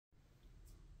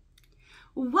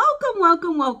Welcome,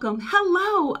 welcome, welcome.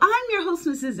 Hello, I'm your host,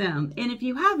 Mrs. M. And if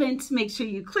you haven't, make sure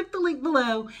you click the link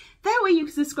below. That way you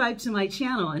can subscribe to my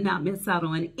channel and not miss out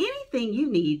on anything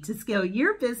you need to scale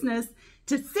your business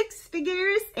to 6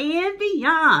 figures and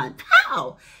beyond.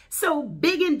 Pow! So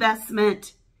big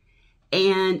investment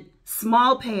and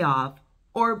small payoff,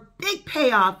 or big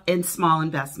payoff and small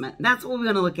investment. That's what we're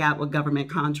going to look at with government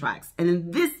contracts. And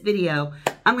in this video,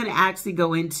 I'm going to actually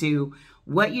go into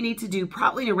what you need to do,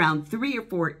 probably in around 3 or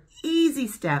 4 easy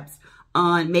steps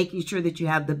on making sure that you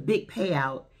have the big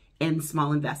payout and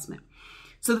small investment.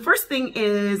 So the first thing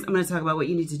is, I'm going to talk about what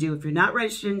you need to do if you're not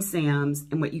registered in SAMS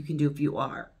and what you can do if you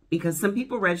are, because some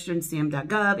people register in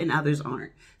sam.gov and others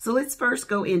aren't. So let's first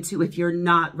go into if you're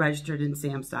not registered in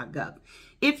sams.gov.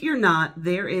 If you're not,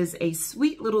 there is a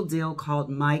sweet little deal called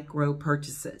micro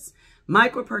purchases.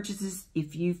 Micro purchases,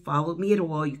 if you followed me at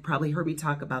all, you've probably heard me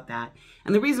talk about that.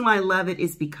 And the reason why I love it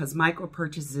is because micro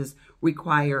purchases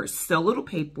require so little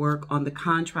paperwork on the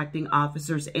contracting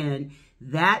officer's end.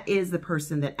 That is the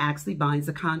person that actually binds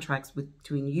the contracts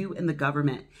between you and the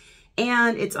government.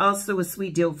 And it's also a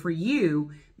sweet deal for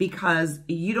you because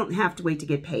you don't have to wait to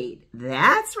get paid.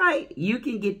 That's right. You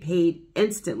can get paid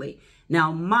instantly.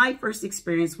 Now, my first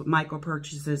experience with micro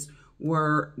purchases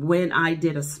were when I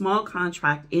did a small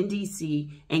contract in DC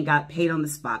and got paid on the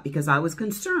spot because I was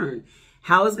concerned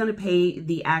how I was going to pay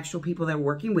the actual people that were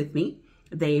working with me.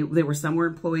 They were some were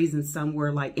employees and some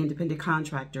were like independent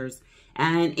contractors.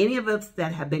 And any of us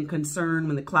that have been concerned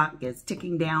when the clock is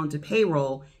ticking down to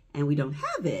payroll and we don't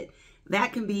have it,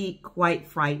 that can be quite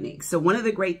frightening. So one of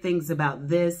the great things about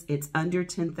this, it's under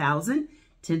 10,000,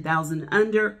 10,000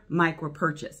 under micro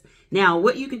purchase. Now,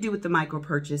 what you can do with the micro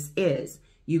purchase is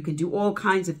you can do all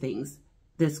kinds of things.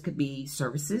 This could be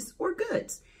services or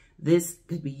goods. This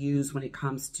could be used when it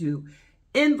comes to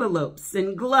envelopes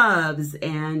and gloves.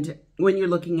 And when you're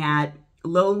looking at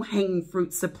low-hanging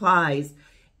fruit supplies,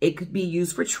 it could be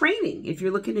used for training. If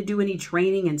you're looking to do any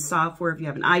training in software, if you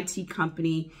have an IT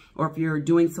company, or if you're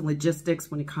doing some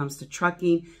logistics when it comes to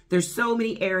trucking, there's so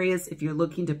many areas. If you're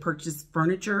looking to purchase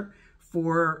furniture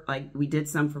for, like we did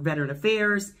some for Veteran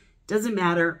Affairs, doesn't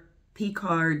matter, P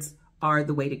cards are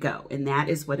the way to go. And that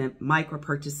is what a micro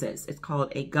purchase is. It's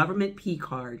called a government P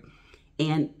card,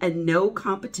 and a no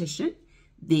competition.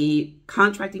 The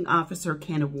contracting officer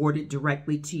can award it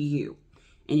directly to you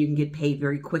and you can get paid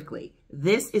very quickly.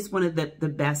 This is one of the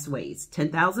best ways.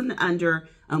 10,000 under,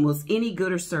 almost any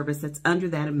good or service that's under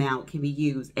that amount can be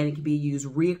used, and it can be used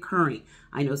reoccurring.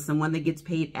 I know someone that gets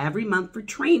paid every month for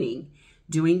training,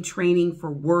 doing training for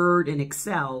Word and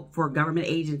Excel for a government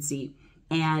agency,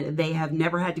 and they have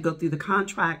never had to go through the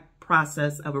contract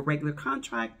process of a regular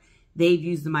contract. They've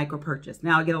used the micro purchase.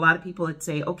 Now I get a lot of people that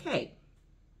say, okay,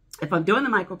 if I'm doing the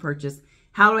micro purchase,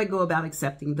 how do I go about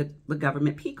accepting the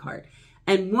government P card?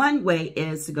 And one way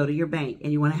is to go to your bank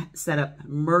and you want to set up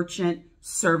merchant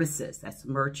services. That's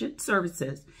merchant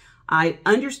services. I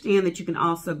understand that you can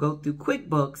also go through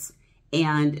QuickBooks,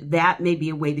 and that may be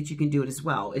a way that you can do it as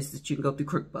well, is that you can go through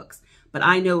QuickBooks. But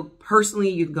I know personally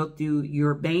you can go through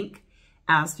your bank,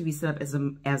 ask to be set up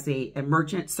as a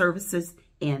merchant services,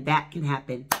 and that can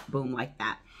happen, boom, like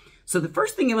that. So the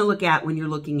first thing you're going to look at when you're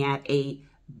looking at a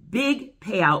big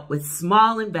payout with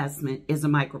small investment is a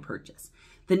micro purchase.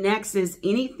 The next is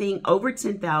anything over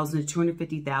 10,000 to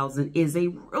 250,000 is a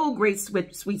real great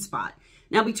sweet spot.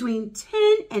 Now between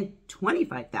 10 and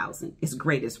 25,000 is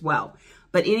great as well.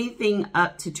 But anything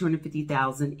up to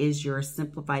 250,000 is your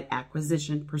simplified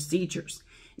acquisition procedures.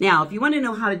 Now, if you want to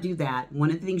know how to do that, one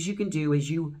of the things you can do is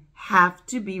you have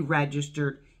to be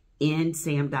registered in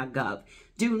sam.gov.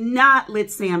 Do not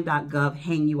let sam.gov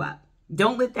hang you up.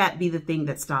 Don't let that be the thing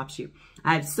that stops you.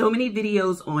 I have so many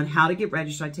videos on how to get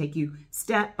registered. I take you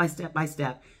step by step by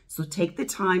step. So take the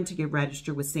time to get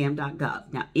registered with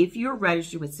sam.gov. Now, if you're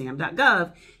registered with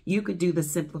sam.gov, you could do the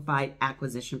simplified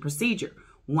acquisition procedure.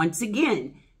 Once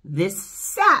again, this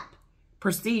SAP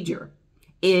procedure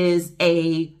is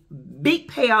a big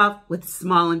payoff with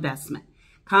small investment.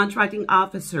 Contracting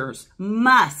officers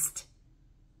must,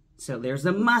 so there's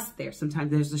a must there.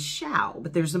 Sometimes there's a shall,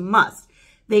 but there's a must.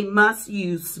 They must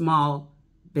use small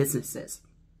businesses.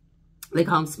 They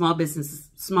call them small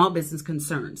business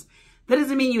concerns. That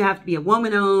doesn't mean you have to be a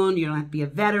woman-owned, you don't have to be a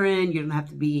veteran, you don't have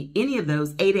to be any of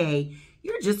those, 8A.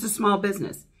 You're just a small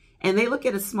business. And they look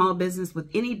at a small business with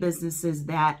any businesses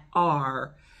that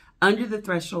are under the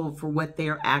threshold for what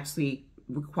they're actually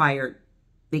required.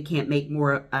 They can't make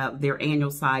more of their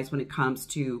annual size when it comes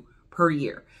to per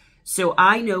year. So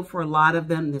I know for a lot of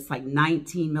them, this like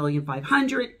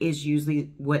 19,500,000 is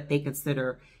usually what they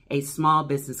consider a small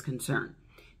business concern.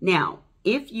 Now,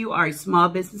 if you are a small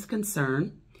business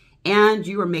concern and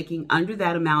you are making under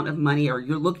that amount of money, or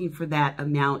you're looking for that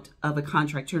amount of a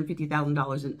contract,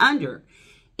 $250,000 and under,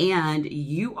 and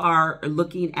you are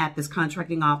looking at this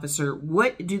contracting officer,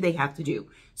 what do they have to do?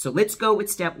 So let's go with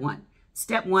step one.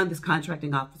 Step one, this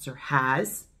contracting officer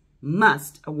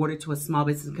must award it to a small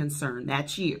business concern.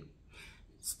 That's you.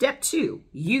 Step two,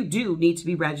 you do need to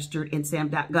be registered in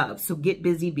sam.gov. So get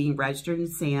busy being registered in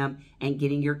SAM and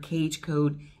getting your cage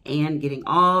code and getting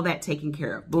all that taken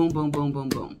care of. Boom, boom, boom, boom,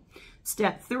 boom.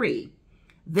 Step three,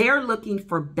 they're looking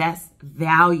for best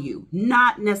value,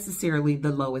 not necessarily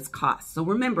the lowest cost. So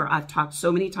remember, I've talked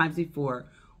so many times before,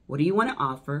 what do you want to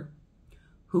offer?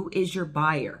 Who is your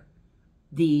buyer?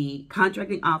 The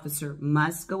contracting officer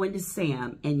must go into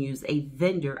SAM and use a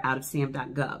vendor out of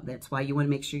sam.gov. That's why you want to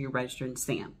make sure you're registered in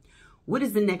SAM. What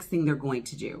is the next thing they're going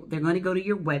to do? They're going to go to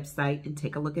your website and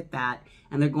take a look at that,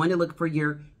 and they're going to look for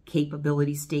your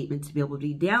capability statement to be able to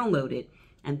be downloaded.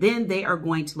 And then they are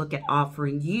going to look at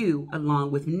offering you,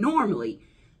 along with normally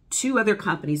 2 other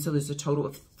companies, so there's a total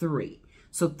of 3.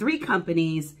 So 3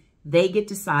 companies, they get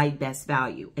to decide best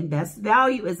value. And best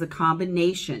value is a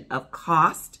combination of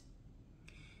cost,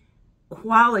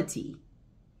 quality,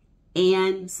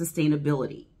 and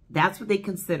sustainability. That's what they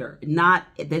consider.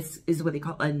 This is what they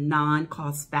call a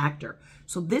non-cost factor.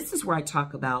 So this is where I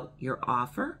talk about your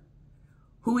offer,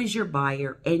 who is your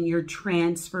buyer, and your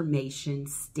transformation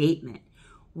statement.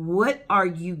 What are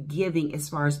you giving as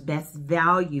far as best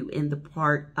value in the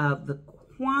part of the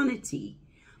quality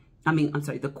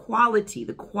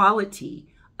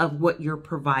of what you're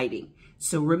providing.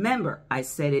 So remember, I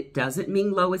said it doesn't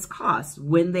mean lowest cost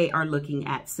when they are looking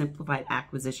at simplified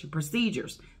acquisition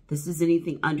procedures. This is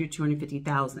anything under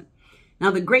 $250,000.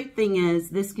 Now, the great thing is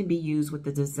this can be used with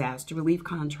the disaster relief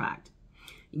contract.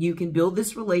 You can build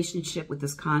this relationship with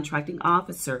this contracting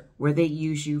officer where they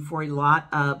use you for a lot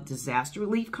of disaster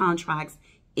relief contracts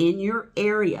in your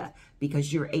area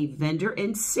because you're a vendor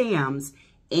in SAM's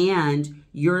and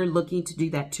you're looking to do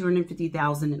that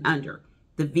 $250,000 and under.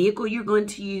 The vehicle you're going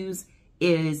to use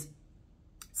is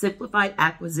Simplified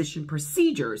Acquisition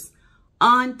Procedures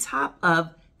on top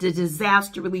of the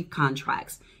disaster relief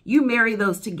contracts. You marry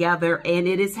those together and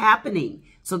it is happening.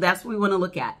 So that's what we want to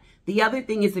look at. The other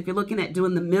thing is if you're looking at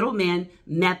doing the Middleman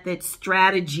Method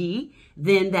strategy,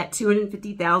 then that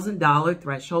 $250,000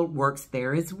 threshold works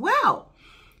there as well.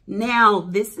 Now,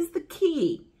 this is the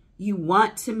key. You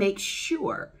want to make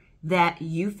sure that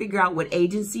you figure out what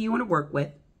agency you want to work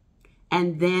with,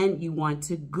 and then you want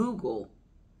to Google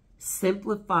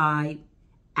Simplified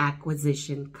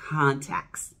Acquisition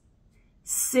Contacts.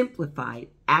 Simplified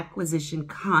Acquisition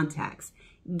Contacts.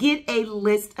 Get a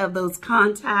list of those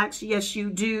contacts, yes you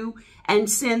do, and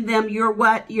send them your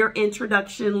what? Your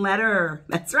introduction letter.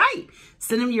 That's right.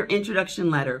 Send them your introduction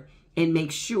letter and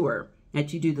make sure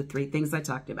that you do the 3 things I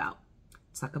talked about.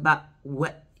 Talk about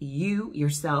what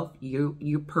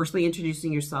you're personally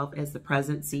introducing yourself as the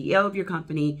president, CEO of your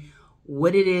company,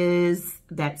 what it is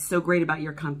that's so great about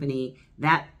your company,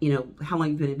 that, how long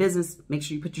you've been in business. Make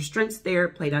sure you put your strengths there,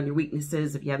 play down your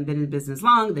weaknesses. If you haven't been in business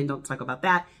long, then don't talk about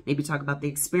that. Maybe talk about the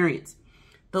experience.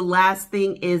 The last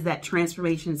thing is that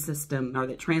transformation system or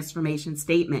the transformation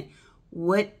statement.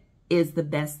 What is the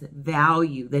best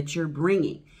value that you're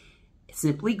bringing?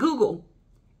 Simply Google.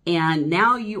 And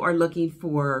now you are looking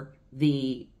for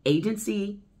the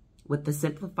agency with the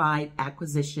simplified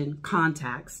acquisition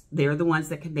contacts. They're the ones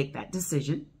that can make that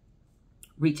decision.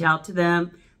 Reach out to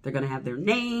them. They're going to have their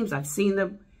names. I've seen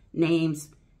them. Names,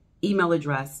 email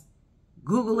address.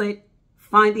 Google it.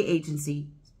 Find the agency.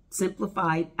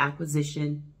 Simplified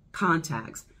acquisition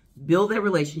contacts. Build that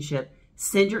relationship.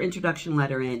 Send your introduction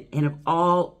letter in. And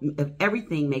of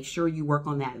everything, make sure you work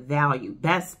on that value.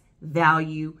 Best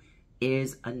value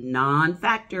is a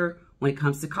non-factor when it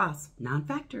comes to cost.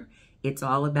 Non-factor. It's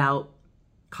all about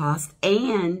cost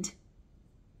and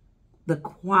the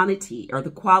quantity or the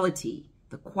quality.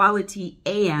 The quality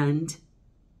and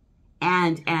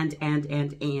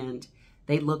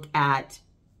they look at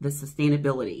the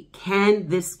sustainability. Can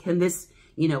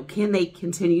they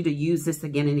continue to use this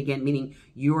again and again, meaning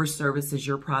your services,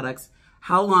 your products?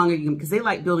 How long are you, because they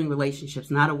like building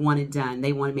relationships, not a one and done.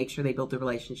 They want to make sure they build the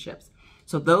relationships.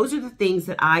 So those are the things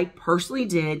that I personally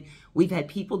did. We've had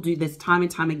people do this time and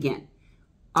time again.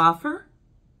 Offer,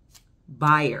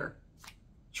 buyer,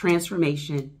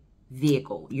 transformation,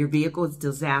 vehicle. Your vehicle is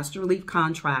disaster relief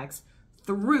contracts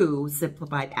through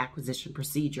Simplified Acquisition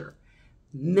Procedure.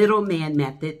 Middleman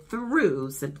Method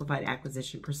through Simplified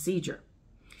Acquisition Procedure.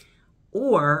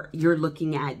 Or you're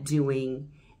looking at doing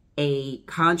a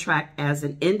contract as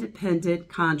an independent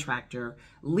contractor,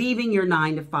 leaving your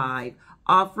 9 to 5,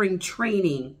 offering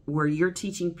training where you're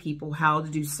teaching people how to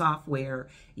do software.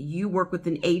 You work with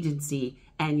an agency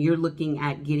and you're looking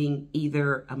at getting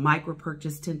either a micro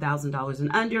purchase, $10,000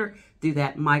 and under, through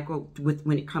that micro,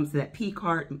 when it comes to that P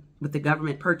card, with the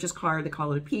government purchase card, they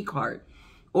call it a P card.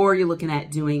 Or you're looking at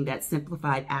doing that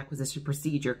simplified acquisition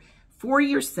procedure for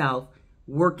yourself,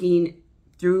 working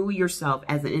through yourself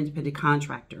as an independent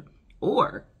contractor.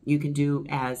 Or you can do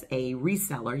as a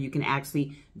reseller. You can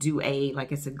actually do a,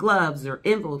 like I said, gloves or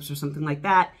envelopes or something like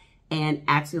that, and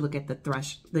actually look at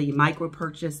the micro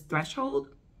purchase threshold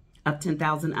of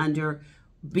 10,000 under,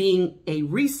 being a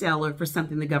reseller for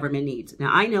something the government needs.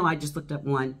 Now, I know I just looked up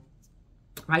one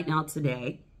right now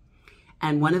today,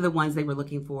 and one of the ones they were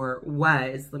looking for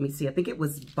was, let me see, I think it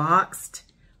was boxed.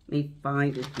 Let me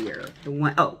find it here. The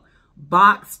one, oh,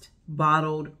 boxed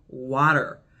bottled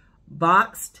water.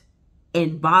 Boxed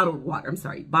and bottled water. I'm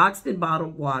sorry. Boxed and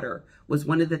bottled water was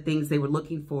one of the things they were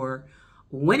looking for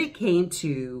when it came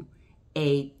to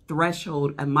a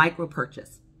threshold, a micro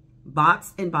purchase.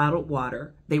 Boxed and bottled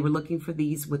water. They were looking for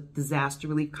these with disaster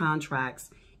relief contracts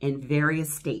in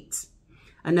various states.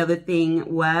 Another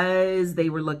thing was they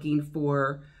were looking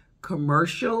for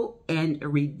commercial and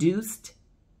reduced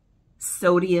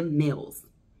sodium meals.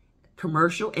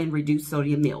 Commercial and reduced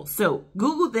sodium meals. So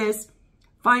Google this.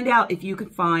 Find out if you can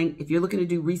find, if you're looking to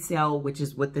do resale, which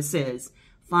is what this is,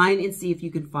 find and see if you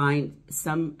can find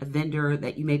some vendor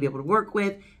that you may be able to work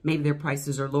with. Maybe their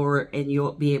prices are lower and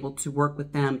you'll be able to work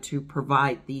with them to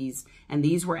provide these. And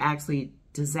these were actually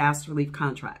disaster relief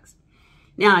contracts.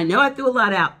 Now, I know I threw a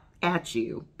lot out at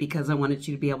you because I wanted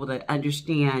you to be able to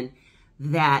understand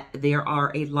that there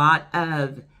are a lot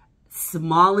of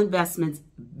small investments,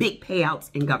 big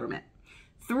payouts in government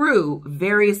through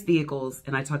various vehicles,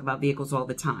 and I talk about vehicles all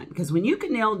the time, because when you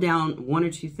can nail down one or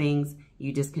two things,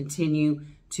 you just continue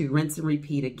to rinse and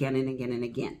repeat again and again and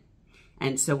again.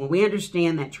 And so when we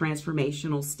understand that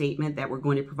transformational statement that we're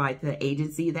going to provide to the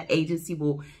agency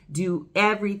will do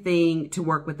everything to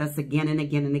work with us again and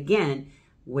again and again,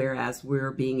 whereas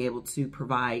we're being able to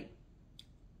provide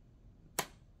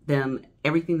them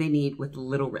everything they need with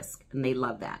little risk, and they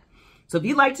love that. So if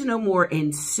you'd like to know more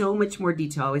in so much more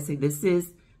detail, I always say this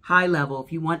is high level.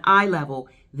 If you want eye level,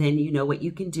 then you know what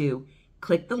you can do.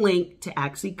 Click the link to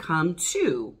actually come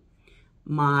to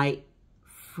my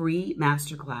free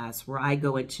masterclass where I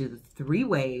go into the 3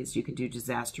 ways you can do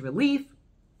disaster relief.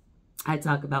 I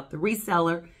talk about the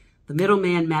reseller, the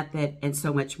middleman method, and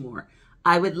so much more.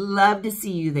 I would love to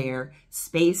see you there.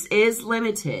 Space is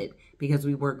limited because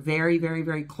we work very, very,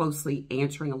 very closely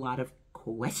answering a lot of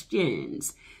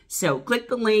questions. So click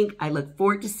the link. I look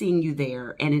forward to seeing you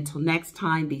there. And until next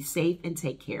time, be safe and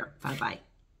take care. Bye-bye.